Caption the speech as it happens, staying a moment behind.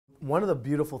One of the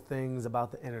beautiful things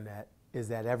about the internet is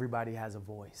that everybody has a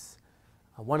voice.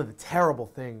 One of the terrible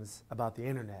things about the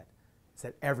internet is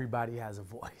that everybody has a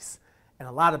voice. And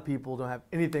a lot of people don't have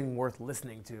anything worth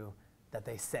listening to that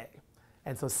they say.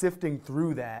 And so sifting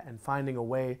through that and finding a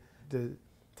way to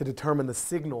determine the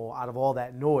signal out of all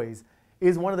that noise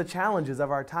is one of the challenges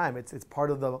of our time. It's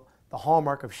part of the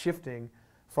hallmark of shifting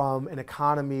from an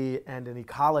economy and an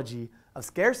ecology of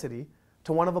scarcity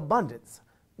to one of abundance.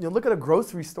 You know, look at a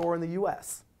grocery store in the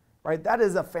US, right? That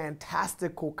is a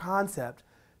fantastical concept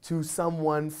to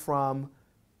someone from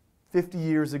 50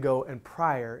 years ago and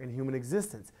prior in human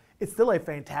existence. It's still a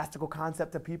fantastical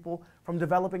concept to people from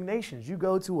developing nations. You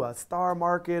go to a Star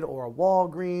Market or a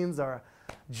Walgreens or a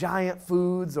Giant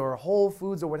Foods or Whole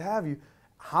Foods or what have you.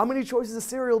 How many choices of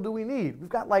cereal do we need? We've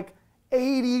got like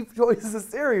 80 choices of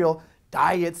cereal.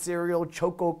 Diet cereal,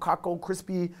 Choco, Kaku,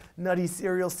 crispy, nutty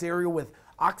cereal, cereal with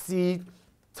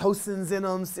oxytocins in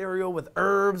them, cereal with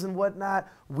herbs and whatnot,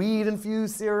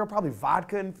 weed-infused cereal, probably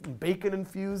vodka and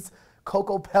bacon-infused,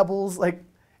 cocoa pebbles. Like,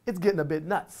 it's getting a bit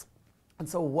nuts. And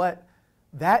so what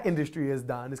that industry has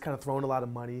done is kind of thrown a lot of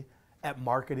money at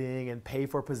marketing and pay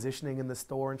for positioning in the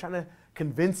store and trying to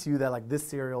convince you that like this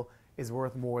cereal is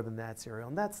worth more than that cereal.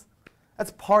 And that's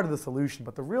part of the solution.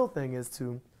 But the real thing is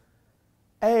to,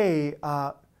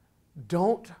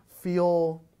 don't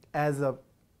feel as a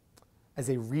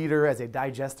reader, as a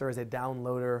digester, as a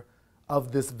downloader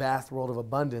of this vast world of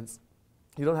abundance,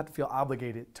 you don't have to feel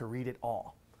obligated to read it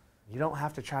all. You don't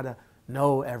have to try to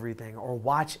know everything or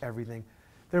watch everything.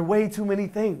 There are way too many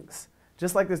things.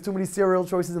 Just like there's too many cereal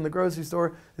choices in the grocery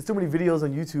store, there's too many videos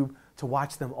on YouTube to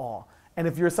watch them all. And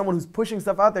if you're someone who's pushing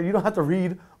stuff out there, you don't have to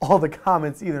read all the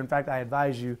comments either. In fact, I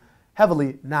advise you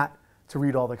heavily not to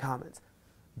read all the comments.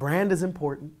 Brand is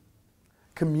important.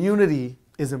 Community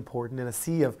is important. In a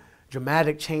sea of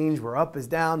dramatic change where up is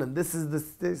down and this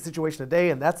is the situation today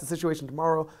and that's the situation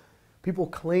tomorrow, people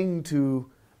cling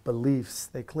to beliefs.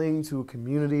 They cling to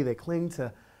community. They cling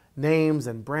to names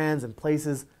and brands and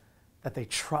places that they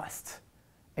trust.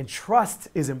 And trust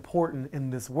is important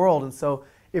in this world. And so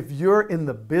if you're in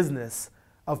the business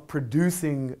of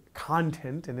producing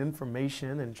content and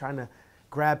information and trying to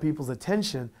grab people's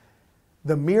attention,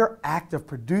 the mere act of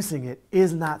producing it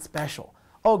is not special.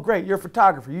 Oh, great, you're a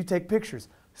photographer, you take pictures.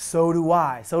 So do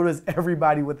I. So does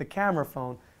everybody with a camera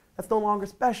phone. That's no longer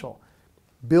special.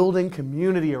 Building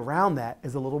community around that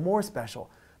is a little more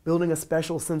special. Building a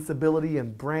special sensibility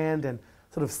and brand and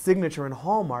sort of signature and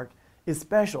hallmark is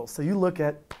special. So you look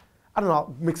at, I don't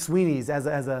know, McSweeney's as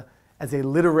a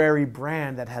literary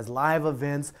brand that has live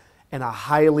events and a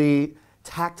highly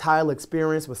tactile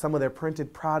experience with some of their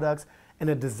printed products and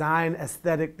a design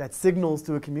aesthetic that signals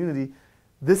to a community,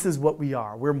 this is what we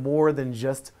are. We're more than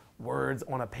just words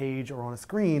on a page or on a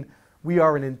screen. We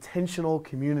are an intentional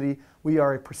community. We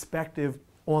are a perspective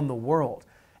on the world.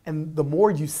 And the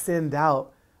more you send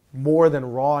out more than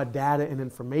raw data and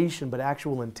information, but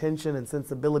actual intention and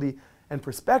sensibility and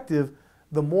perspective,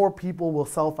 the more people will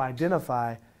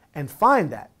self-identify and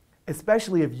find that,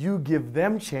 especially if you give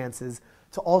them chances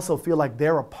to also feel like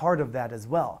they're a part of that as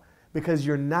well. Because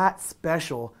you're not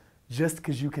special just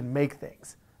because you can make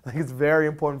things. I think it's very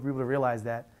important for people to realize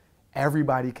that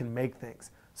everybody can make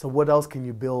things. So what else can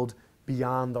you build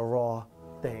beyond the raw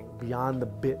thing, beyond the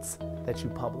bits that you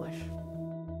publish?